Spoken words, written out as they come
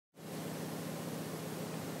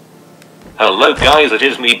Hello guys, it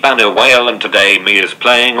is me BanarWhale, and today me is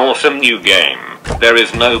playing awesome new game. There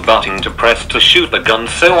is no button to press to shoot the gun,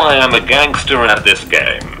 so I am a gangster at this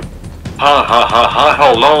game. Ha ha ha ha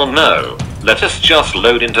ha lol no. Let us just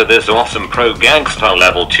load into this awesome pro gangster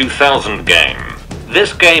level 2000 game.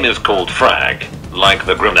 This game is called FRAG, like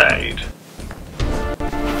the grenade.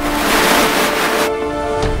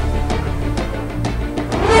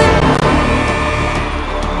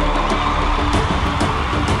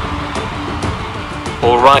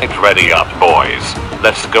 Alright, ready up boys.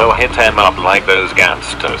 Let's go hit them up like those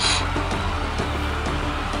gangsters.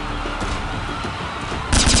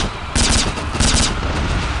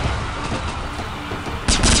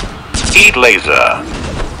 Eat laser.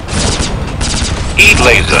 Eat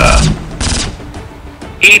laser.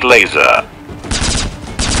 Eat laser.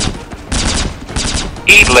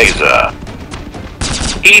 Eat laser.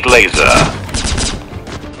 Eat laser.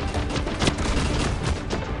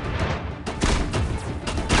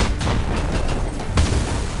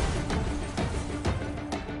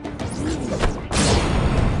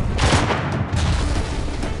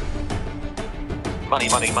 Money,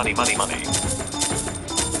 money, money, money, money.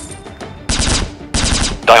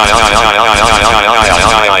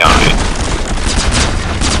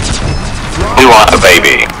 You are a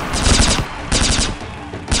baby.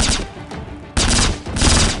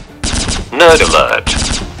 Nerd alert.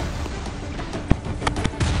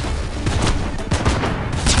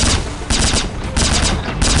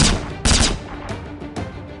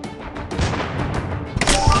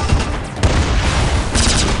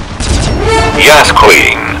 Yes,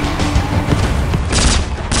 queen.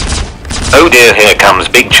 Oh dear, here comes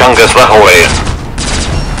Big Chungus the Hawaiian.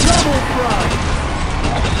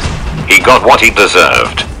 He got what he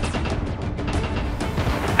deserved.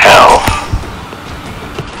 Hell.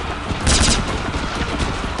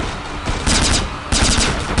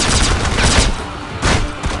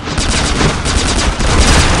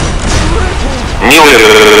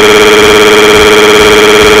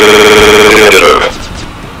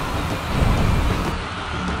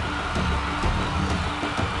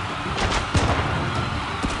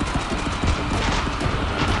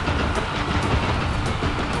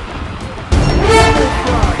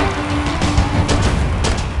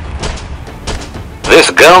 This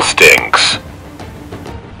girl stinks.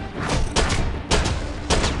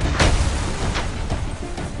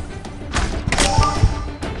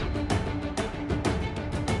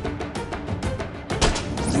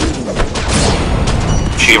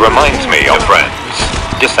 She reminds me of friends.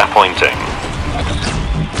 Disappointing.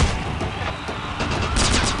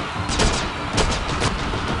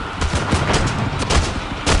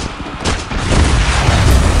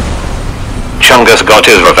 Chungus got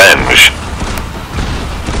his revenge.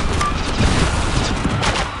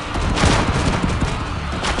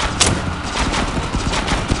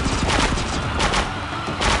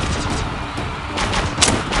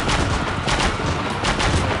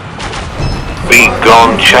 Be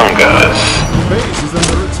gone, Chungus. Base is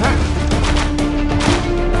under attack.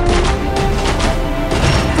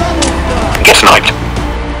 Get sniped.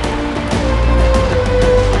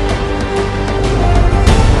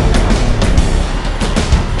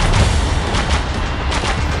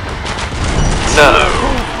 No.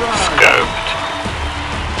 Scoped.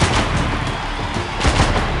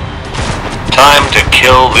 Time to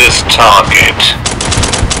kill this target.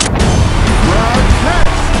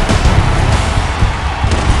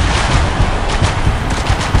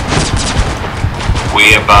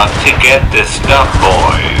 We about to get this stuff,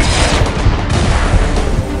 boys.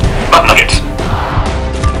 Butt nuggets.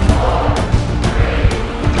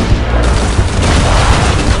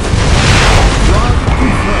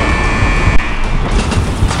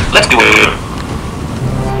 Let's do it.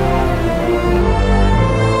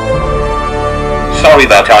 Sorry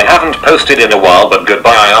that I haven't posted in a while, but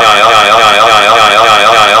goodbye.